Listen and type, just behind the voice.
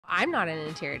I'm not an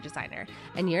interior designer,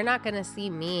 and you're not going to see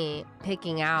me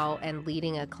picking out and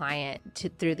leading a client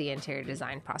through the interior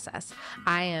design process.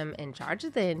 I am in charge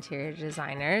of the interior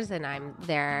designers and I'm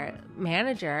their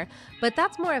manager, but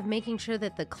that's more of making sure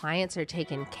that the clients are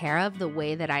taken care of the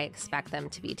way that I expect them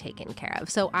to be taken care of.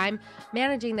 So I'm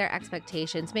managing their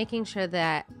expectations, making sure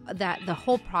that the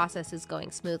whole process is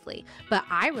going smoothly. But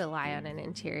I rely on an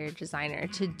interior designer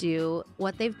to do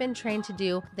what they've been trained to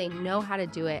do. They know how to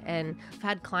do it. And I've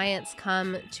had clients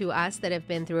come to us that have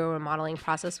been through a remodeling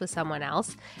process with someone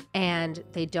else, and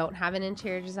they don't have an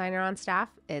interior designer on staff.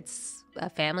 It's a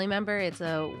family member, it's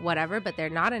a whatever, but they're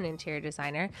not an interior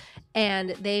designer.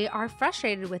 And they are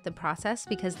frustrated with the process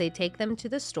because they take them to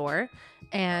the store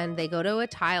and they go to a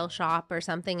tile shop or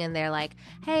something and they're like,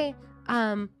 hey,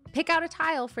 pick out a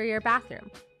tile for your bathroom.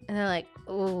 And they're like,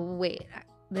 oh, wait,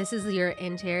 this is your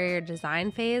interior design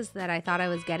phase that I thought I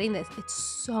was getting this. It's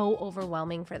so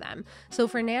overwhelming for them. So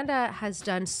Fernanda has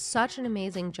done such an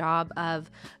amazing job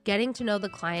of getting to know the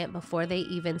client before they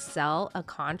even sell a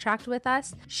contract with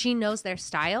us. She knows their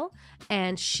style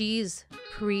and she's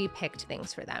pre-picked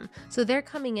things for them. So they're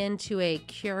coming into a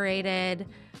curated,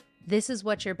 this is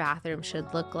what your bathroom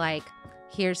should look like.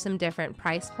 Here's some different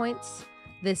price points.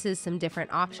 This is some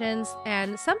different options.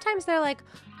 And sometimes they're like,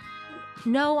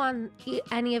 no on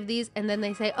any of these, and then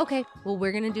they say, okay, well,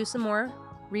 we're gonna do some more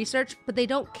research, but they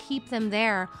don't keep them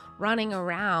there running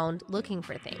around looking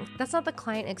for things. That's not the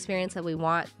client experience that we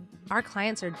want. Our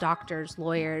clients are doctors,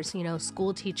 lawyers,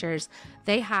 school teachers.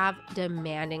 They have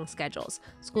demanding schedules.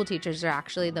 School teachers are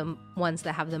actually the ones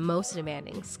that have the most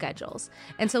demanding schedules.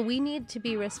 And so we need to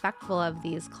be respectful of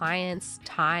these clients'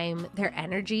 time, their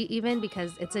energy even,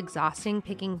 because it's exhausting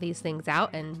picking these things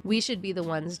out. And we should be the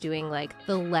ones doing like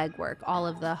the legwork, all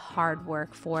of the hard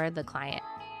work for the client.